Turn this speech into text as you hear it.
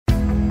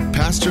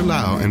Pastor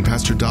Lau and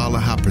Pastor Dala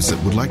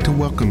Haprasit would like to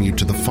welcome you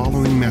to the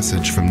following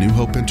message from New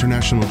Hope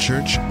International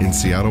Church in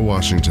Seattle,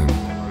 Washington.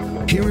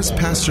 Here is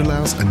Pastor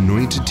Lau's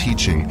anointed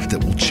teaching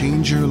that will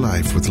change your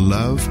life with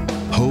love,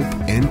 hope,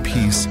 and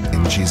peace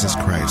in Jesus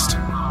Christ.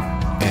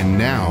 And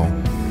now,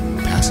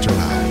 Pastor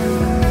Lau.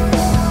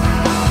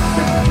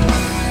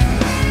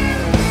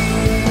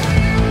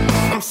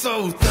 I'm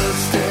so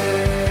thirsty.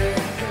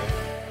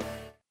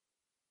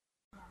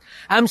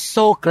 I'm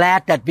so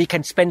glad that we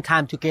can spend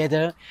time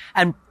together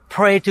and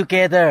pray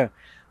together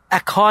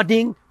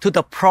according to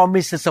the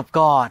promises of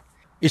God.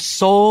 It's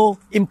so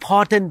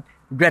important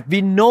that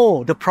we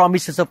know the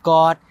promises of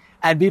God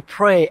and we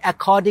pray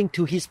according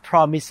to His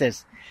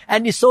promises.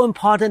 And it's so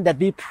important that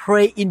we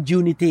pray in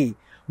unity.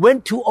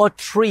 When 2 or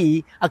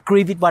 3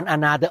 agree with one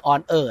another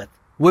on earth,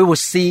 we will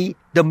see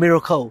the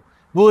miracle.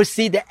 We will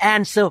see the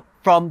answer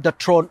from the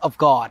throne of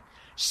God.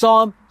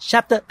 Psalm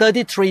chapter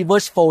 33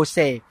 verse 4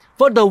 say,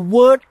 "For the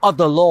word of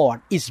the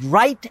Lord is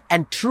right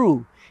and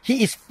true.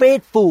 He is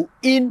faithful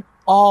in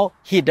all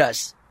He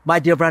does." My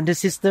dear brother and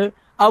sister,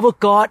 our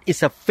God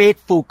is a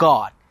faithful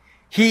God.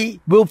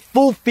 He will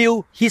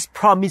fulfill His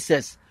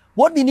promises.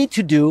 What we need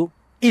to do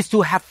is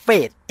to have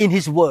faith in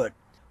His word.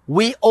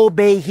 We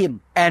obey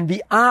Him and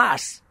we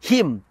ask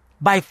Him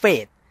by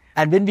faith.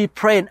 And when we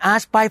pray and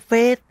ask by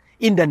faith,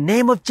 in the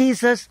name of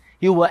Jesus,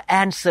 He will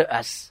answer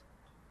us.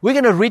 We're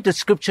going to read the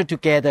scripture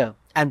together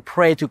and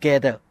pray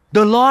together.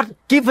 The Lord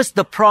gives us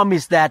the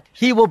promise that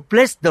He will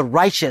bless the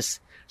righteous.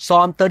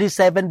 Psalm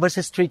 37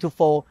 verses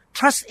 3-4.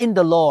 Trust in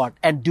the Lord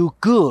and do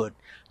good.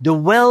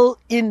 Dwell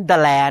in the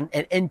land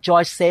and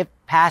enjoy safe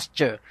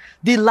pasture.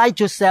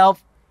 Delight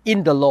yourself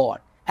in the Lord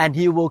and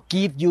He will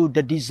give you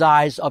the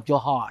desires of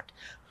your heart.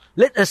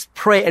 Let us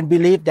pray and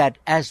believe that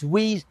as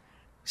we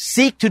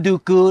seek to do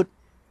good,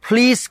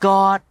 please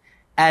God,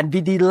 and we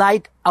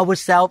delight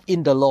ourselves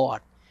in the Lord,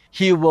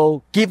 He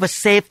will give us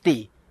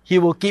safety. He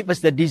will give us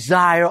the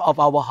desire of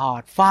our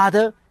heart.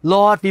 Father,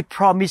 Lord, we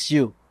promise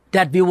You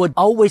that we will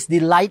always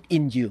delight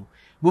in You.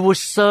 We will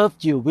serve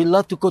You. We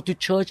love to go to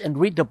church and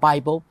read the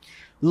Bible.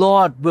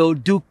 Lord, we'll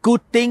do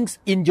good things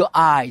in Your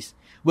eyes.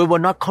 We will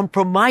not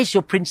compromise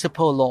Your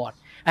principle, Lord.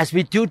 As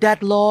we do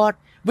that, Lord,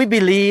 we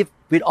believe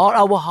with all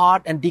our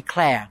heart and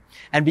declare.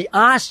 And we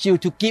ask You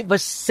to give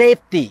us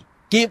safety,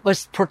 give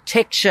us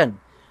protection.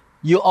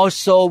 You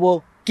also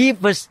will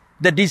give us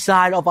the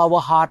desire of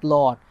our heart,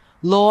 Lord.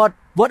 Lord,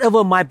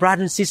 whatever my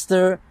brother and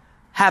sister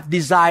have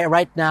desire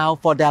right now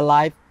for their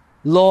life,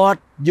 Lord,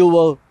 You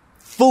will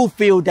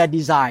fulfill that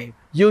desire.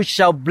 You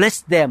shall bless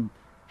them,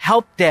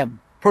 help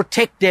them,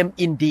 protect them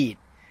indeed,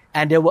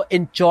 and they will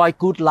enjoy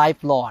good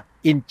life, Lord.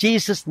 In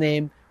Jesus'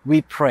 name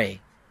we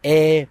pray.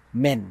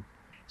 Amen.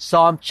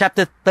 Psalm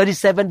chapter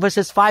 37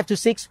 verses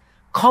 5-6.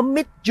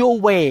 Commit your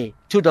way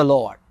to the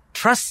Lord.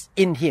 Trust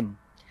in Him,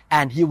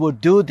 and He will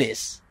do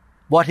this.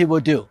 What He will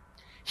do?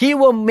 He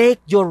will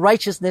make your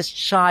righteousness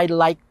shine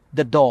like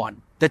the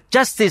dawn, the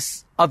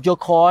justice of your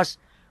cause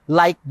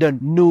like the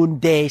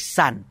noonday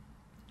sun.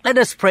 Let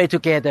us pray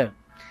together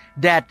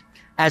that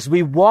as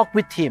we walk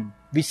with Him,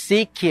 we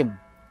seek Him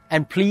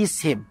and please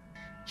Him,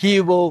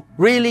 He will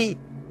really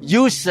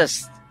use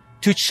us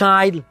to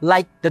shine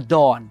like the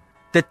dawn.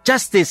 The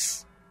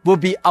justice will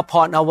be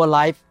upon our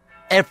life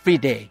every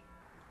day.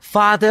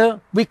 Father,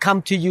 we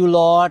come to You,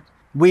 Lord.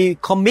 We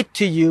commit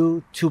to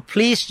You to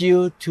please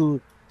You,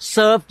 to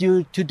serve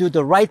You, to do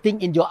the right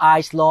thing in Your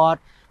eyes, Lord.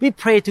 We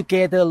pray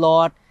together,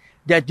 Lord,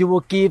 that You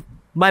will give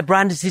my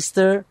brother and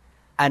sister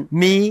and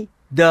me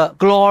the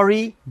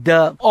glory,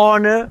 the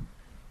honor,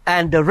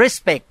 and the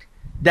respect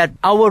that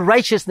our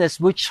righteousness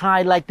will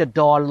shine like the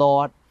dawn,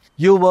 Lord.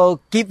 You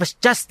will give us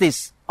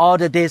justice all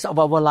the days of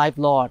our life,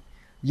 Lord.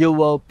 You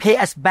will pay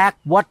us back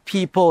what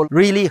people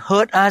really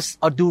hurt us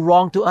or do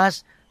wrong to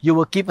us. You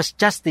will give us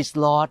justice,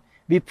 Lord.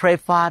 We pray,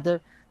 Father,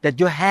 that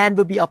Your hand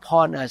will be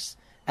upon us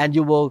and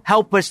You will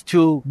help us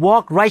to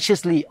walk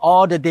righteously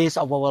all the days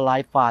of our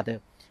life, Father.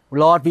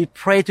 Lord, we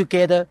pray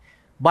together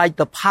by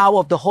the power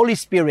of the Holy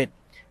Spirit,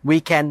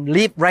 we can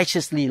live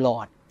righteously,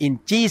 Lord.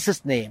 In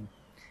Jesus' name,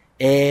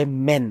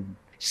 amen.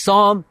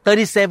 Psalm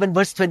 37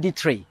 verse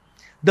 23.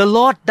 The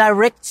Lord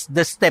directs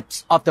the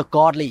steps of the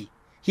godly.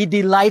 He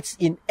delights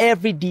in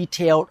every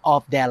detail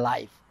of their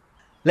life.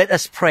 Let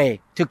us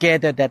pray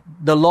together that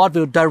the Lord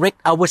will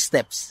direct our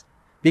steps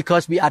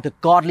because we are the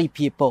godly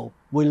people.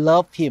 We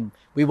love Him.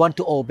 We want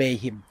to obey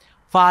Him.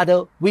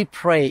 Father, we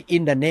pray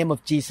in the name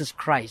of Jesus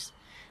Christ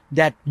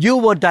that You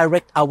will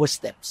direct our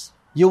steps.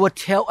 You will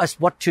tell us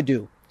what to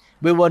do.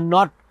 We will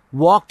not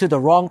walk to the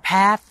wrong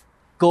path,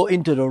 go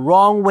into the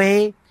wrong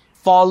way,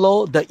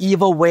 follow the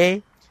evil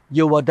way.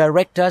 You will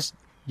direct us.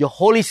 Your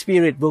Holy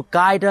Spirit will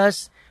guide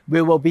us.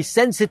 We will be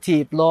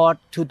sensitive, Lord,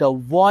 to the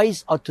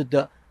voice or to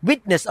the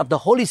witness of the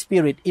Holy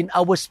Spirit in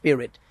our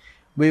spirit.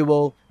 We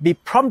will be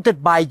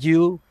prompted by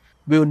You.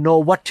 We will know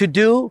what to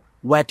do,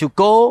 where to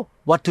go,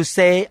 what to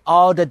say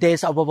all the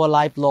days of our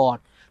life,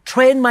 Lord.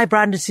 Train my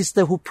brother and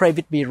sister who pray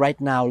with me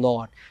right now,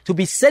 Lord, to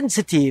be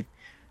sensitive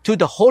to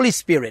the Holy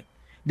Spirit.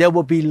 They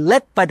will be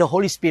led by the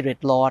Holy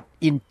Spirit, Lord,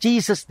 in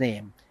Jesus'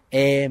 name.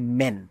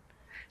 Amen.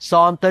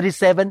 Psalm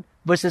 37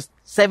 verses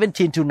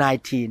 17 to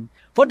 19.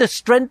 For the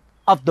strength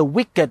of the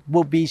wicked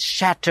will be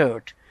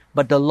shattered,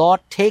 but the Lord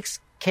takes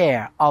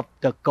care of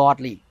the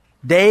godly.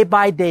 Day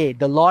by day,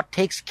 the Lord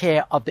takes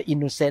care of the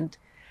innocent,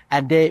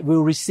 and they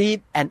will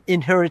receive an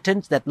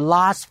inheritance that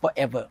lasts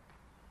forever.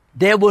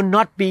 There will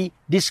not be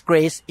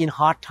disgrace in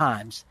hard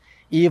times,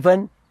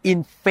 even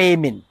in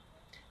famine.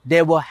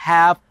 They will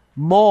have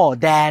more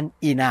than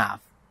enough.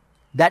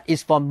 That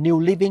is from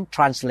New Living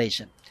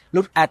Translation.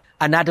 Look at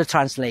another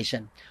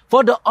translation.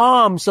 For the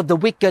arms of the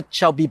wicked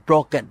shall be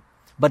broken,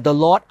 but the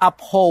Lord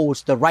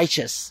upholds the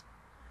righteous.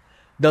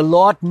 The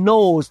Lord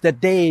knows the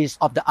days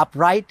of the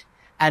upright,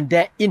 and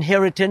their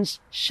inheritance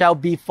shall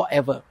be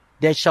forever.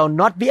 They shall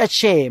not be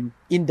ashamed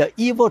in the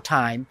evil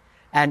time,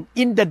 and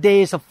in the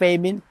days of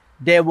famine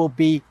they will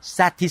be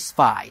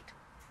satisfied.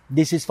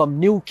 This is from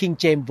New King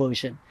James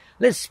Version.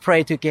 Let's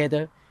pray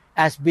together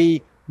as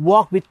we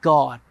walk with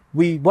God.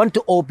 We want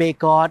to obey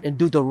God and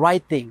do the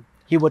right thing.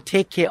 He will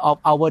take care of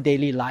our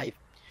daily life.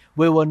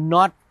 We will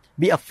not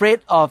be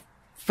afraid of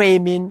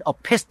famine or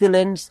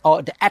pestilence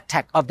or the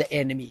attack of the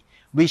enemy.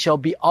 We shall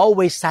be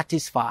always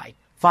satisfied.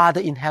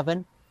 Father in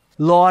heaven,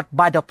 Lord,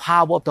 by the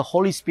power of the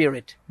Holy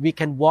Spirit, we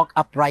can walk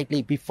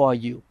uprightly before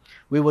you.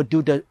 We will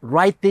do the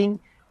right thing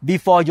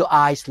before your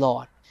eyes,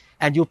 Lord.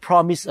 And you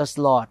promise us,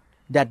 Lord,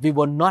 that we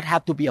will not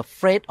have to be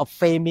afraid of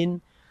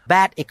famine,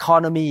 bad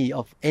economy,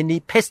 of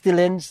any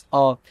pestilence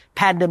or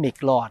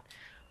pandemic, Lord.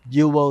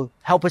 You will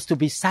help us to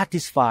be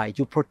satisfied.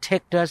 You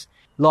protect us.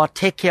 Lord,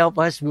 take care of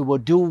us. We will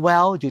do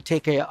well. You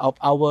take care of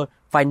our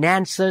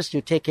finances. You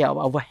take care of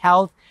our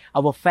health,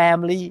 our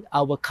family,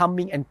 our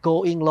coming and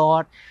going,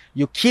 Lord.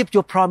 You keep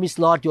your promise,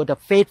 Lord. You're the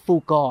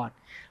faithful God.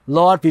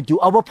 Lord, we do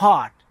our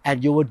part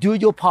and you will do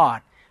your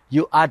part.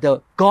 You are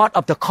the God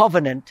of the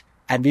covenant,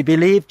 and we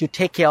believe you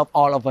take care of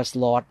all of us,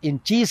 Lord.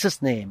 In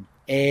Jesus' name,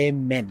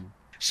 amen.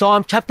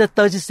 Psalm chapter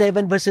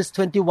 37 verses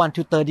 21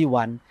 to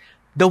 31.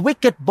 The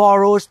wicked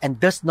borrows and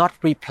does not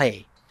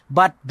repay,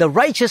 but the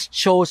righteous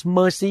shows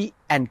mercy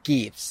and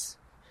gives.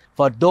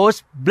 For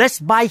those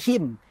blessed by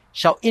him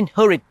shall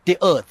inherit the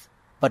earth,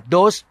 but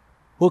those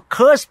who are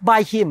cursed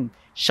by him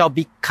shall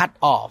be cut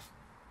off.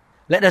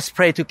 Let us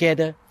pray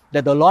together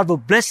that the Lord will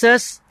bless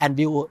us and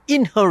we will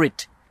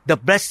inherit the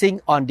blessing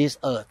on this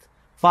earth.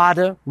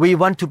 Father, we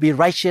want to be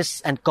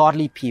righteous and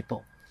godly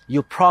people.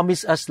 You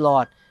promise us,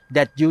 Lord,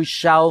 that you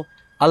shall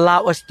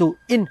allow us to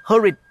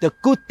inherit the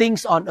good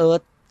things on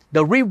earth,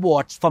 the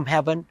rewards from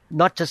heaven,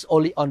 not just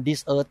only on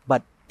this earth,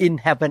 but in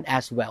heaven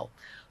as well.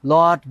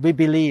 Lord, we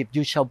believe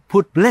you shall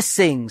put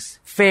blessings,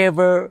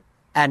 favor,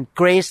 and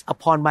grace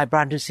upon my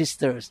brothers and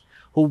sisters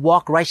who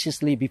walk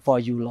righteously before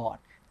you, Lord.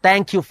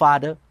 Thank you,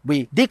 Father.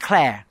 We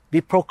declare,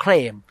 we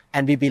proclaim,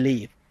 and we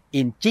believe.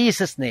 In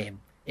Jesus'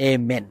 name,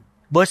 amen.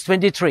 Verse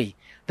 23,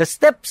 the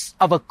steps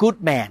of a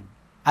good man,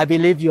 I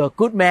believe you are a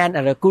good man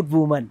and a good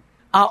woman,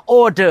 are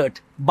ordered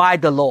by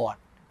the Lord,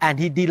 and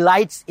he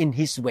delights in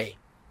his way.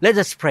 Let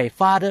us pray.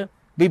 Father,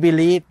 we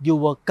believe you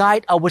will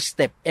guide our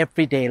step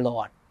every day,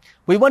 Lord.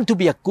 We want to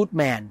be a good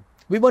man.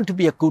 We want to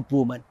be a good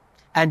woman.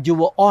 And you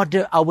will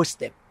order our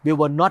step. We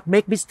will not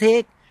make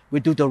mistake. We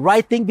do the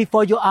right thing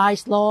before your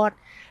eyes, Lord.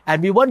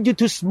 And we want you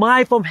to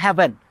smile from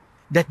heaven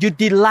that you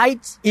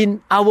delight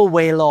in our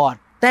way, Lord.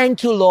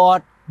 Thank you,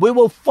 Lord. We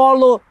will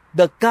follow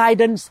the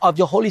guidance of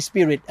your Holy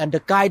Spirit and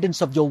the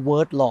guidance of your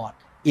word, Lord.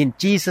 In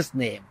Jesus'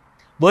 name.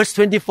 Verse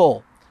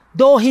 24,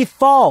 though he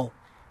fall,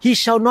 he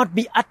shall not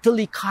be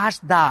utterly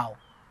cast down,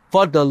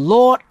 for the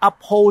Lord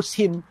upholds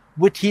him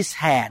with his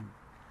hand.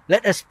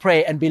 Let us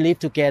pray and believe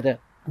together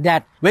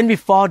that when we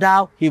fall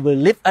down, he will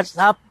lift us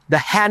up. The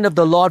hand of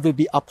the Lord will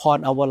be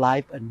upon our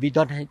life, and we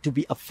don't have to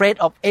be afraid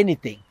of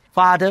anything.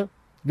 Father,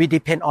 we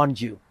depend on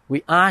you.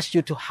 We ask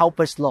you to help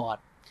us, Lord.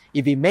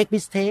 If we make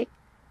mistake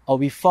or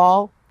we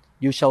fall,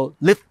 you shall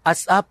lift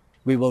us up.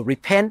 We will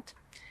repent,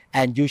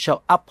 and you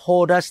shall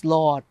uphold us,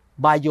 Lord,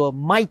 by your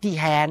mighty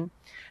hand.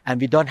 And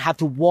we don't have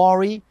to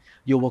worry.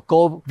 You will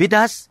go with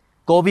us,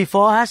 go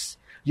before us.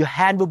 Your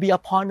hand will be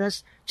upon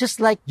us. Just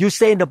like you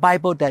say in the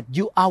Bible that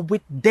you are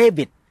with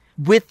David,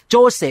 with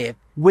Joseph,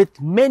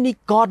 with many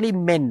godly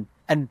men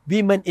and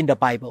women in the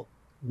Bible.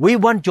 We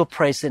want your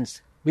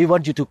presence. We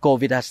want you to go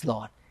with us,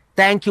 Lord.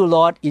 Thank you,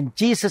 Lord. In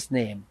Jesus'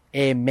 name,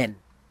 amen.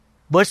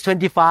 Verse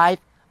 25,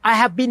 I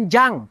have been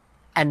young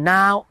and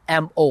now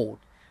am old.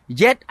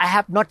 Yet I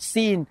have not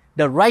seen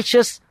the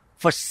righteous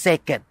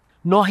forsaken,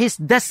 nor his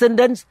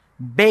descendants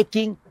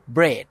baking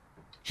bread.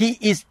 He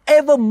is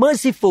ever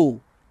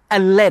merciful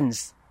and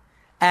lends,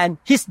 and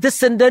his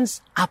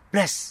descendants are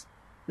blessed.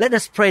 Let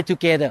us pray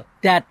together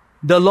that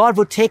the Lord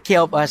will take care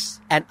of us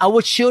and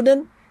our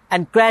children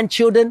and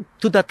grandchildren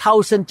to the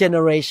 1,000th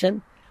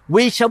generation.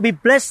 We shall be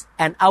blessed,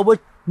 and our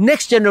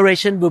next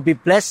generation will be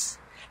blessed,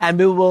 and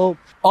we will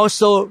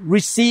also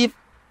receive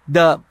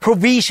the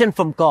provision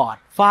from God.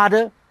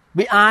 Father,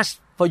 we ask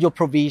for your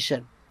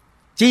provision.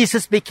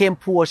 Jesus became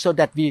poor so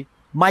that we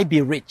might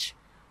be rich.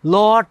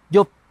 Lord,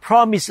 you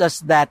promise us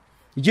that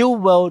you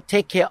will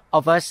take care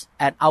of us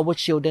and our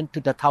children to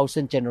the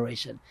 1,000th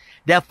generation.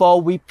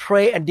 Therefore, we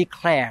pray and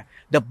declare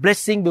the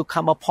blessing will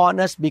come upon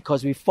us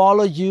because we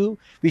follow you,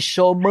 we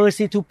show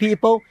mercy to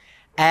people,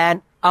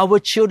 and our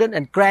children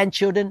and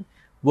grandchildren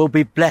will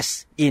be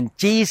blessed. In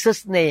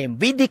Jesus' name,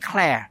 we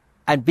declare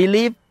and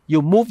believe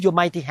you move your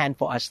mighty hand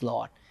for us,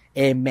 Lord.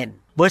 Amen.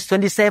 Verse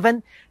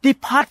 27,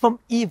 depart from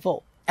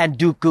evil and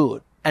do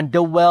good and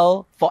do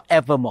well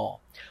forevermore.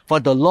 For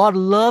the Lord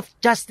loves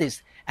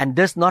justice and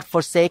does not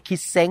forsake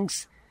his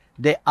saints.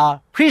 They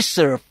are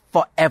preserved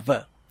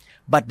forever.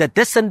 But the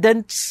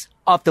descendants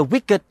of the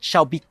wicked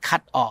shall be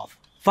cut off.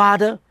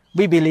 Father,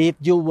 we believe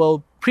you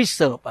will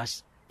preserve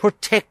us,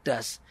 protect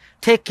us,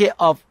 take care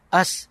of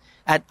us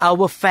and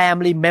our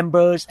family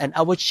members and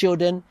our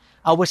children,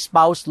 our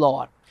spouse,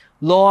 Lord.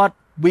 Lord,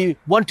 we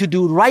want to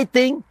do right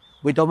thing.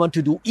 We don't want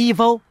to do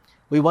evil.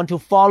 We want to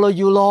follow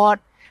you, Lord,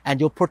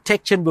 and your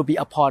protection will be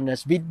upon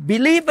us. We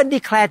believe and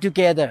declare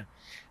together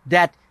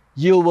that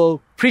you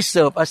will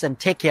preserve us and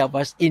take care of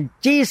us. In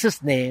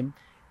Jesus' name,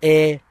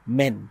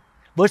 amen.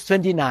 Verse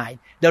 29,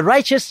 the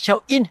righteous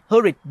shall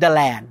inherit the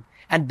land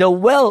and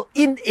dwell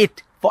in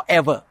it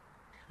forever.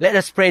 Let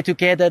us pray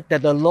together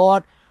that the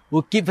Lord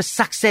will give us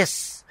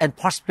success and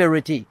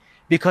prosperity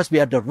because we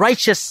are the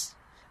righteous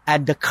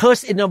and the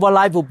curse in our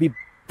life will be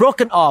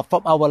broken off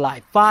from our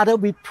life. Father,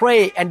 we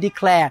pray and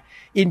declare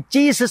in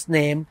Jesus'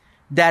 name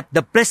that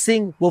the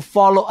blessing will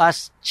follow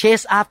us,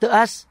 chase after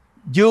us.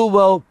 You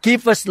will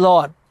give us,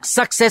 Lord,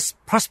 success,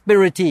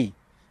 prosperity,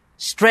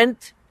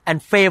 strength,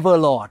 and favor,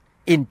 Lord.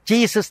 In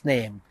Jesus'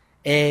 name,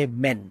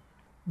 amen.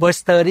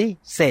 Verse 30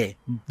 say,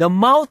 the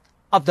mouth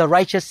of the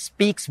righteous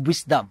speaks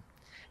wisdom,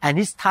 and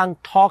his tongue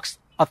talks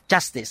of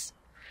justice.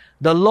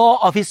 The law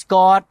of his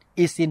God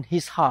is in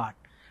his heart.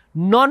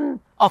 None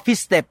of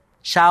his steps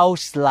shall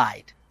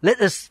slide.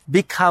 Let us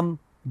become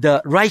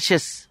the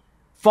righteous,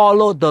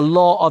 follow the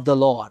law of the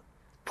Lord.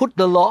 Put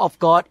the law of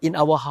God in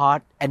our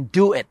heart and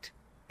do it.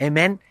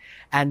 Amen.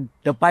 And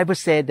the Bible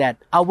says that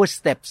our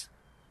steps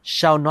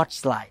shall not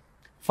slide.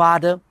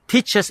 Father,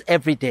 teach us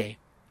every day.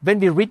 When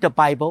we read the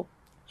Bible,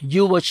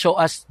 you will show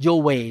us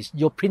your ways,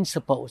 your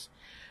principles.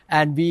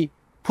 And we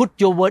put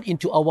your word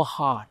into our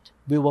heart.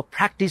 We will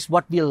practice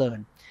what we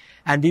learn.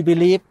 And we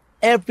believe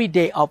every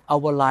day of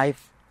our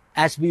life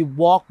as we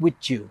walk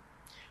with you,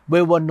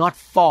 we will not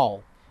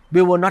fall.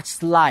 We will not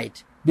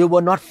slide. We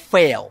will not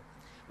fail.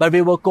 But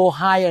we will go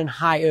higher and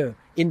higher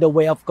in the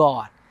way of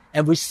God.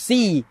 And we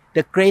see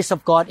the grace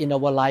of God in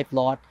our life,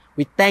 Lord.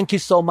 We thank you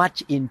so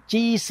much in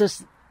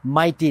Jesus'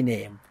 mighty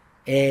name.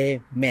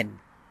 Amen.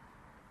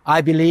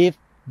 I believe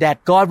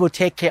that God will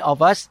take care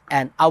of us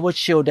and our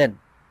children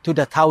to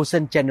the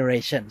 1,000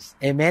 generations.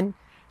 Amen.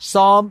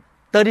 Psalm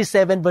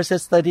 37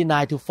 verses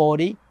 39 to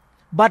 40.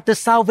 But the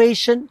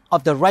salvation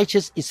of the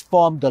righteous is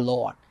from the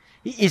Lord.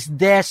 He is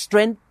their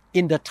strength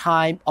in the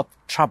time of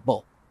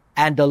trouble.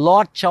 And the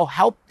Lord shall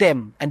help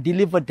them and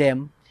deliver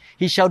them.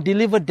 He shall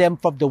deliver them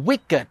from the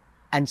wicked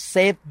and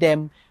save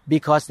them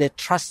because they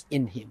trust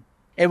in him.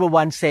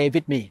 Everyone say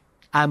with me,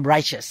 I'm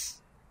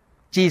righteous.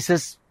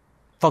 Jesus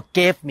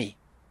forgave me.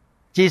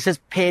 Jesus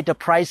paid the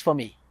price for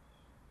me.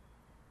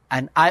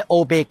 And I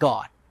obey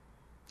God.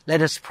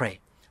 Let us pray.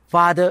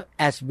 Father,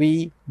 as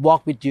we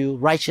walk with you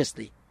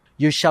righteously,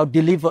 you shall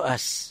deliver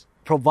us,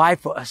 provide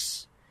for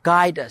us,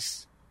 guide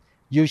us.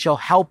 You shall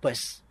help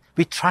us.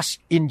 We trust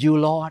in you,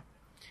 Lord.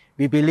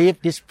 We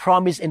believe this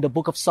promise in the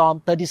book of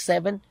Psalm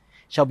 37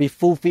 shall be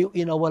fulfilled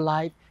in our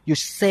life. You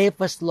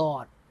save us,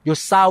 Lord. Your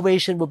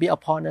salvation will be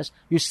upon us.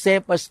 You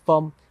save us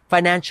from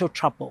financial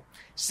trouble.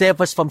 Save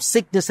us from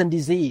sickness and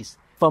disease,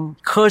 from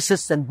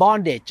curses and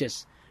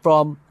bondages,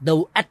 from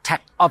the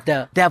attack of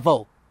the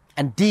devil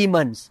and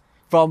demons,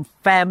 from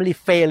family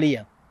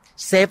failure.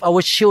 Save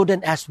our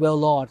children as well,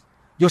 Lord.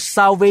 Your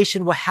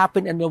salvation will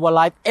happen in our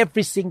life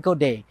every single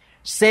day.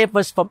 Save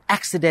us from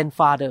accident,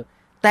 Father.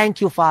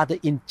 Thank you, Father,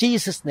 in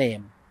Jesus'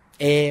 name.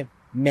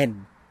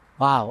 Amen.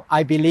 Wow.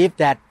 I believe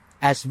that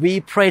as we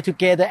pray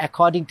together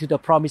according to the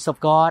promise of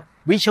God,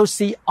 we shall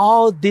see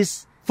all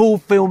this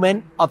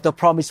fulfillment of the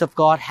promise of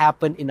God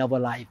happen in our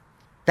life.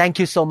 Thank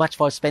you so much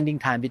for spending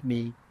time with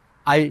me.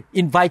 I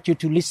invite you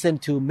to listen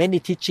to many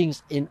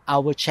teachings in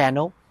our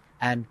channel,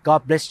 and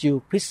God bless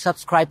you. Please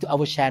subscribe to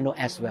our channel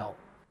as well.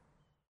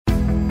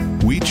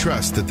 We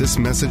trust that this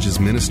message is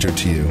ministered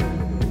to you.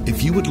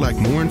 If you would like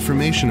more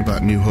information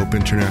about New Hope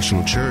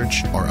International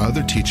Church or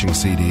other teaching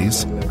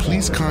CDs,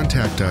 please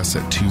contact us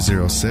at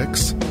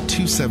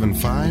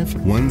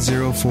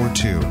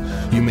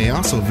 206-275-1042. You may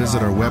also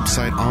visit our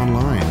website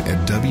online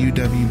at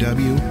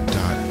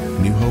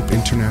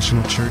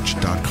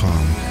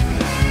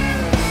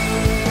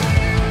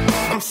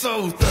www.newhopeinternationalchurch.com. I'm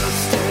so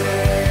thirsty.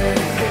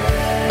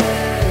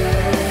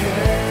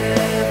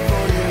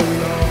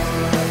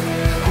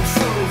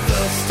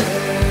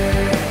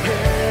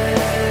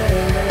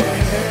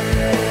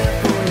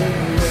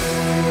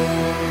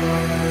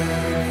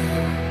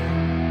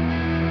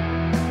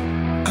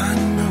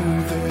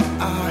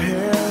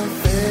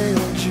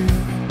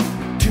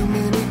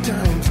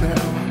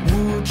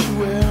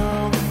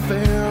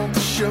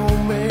 Show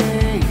me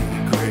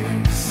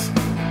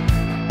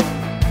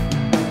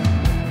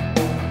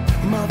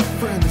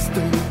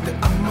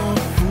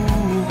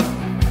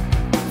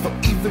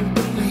even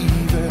believe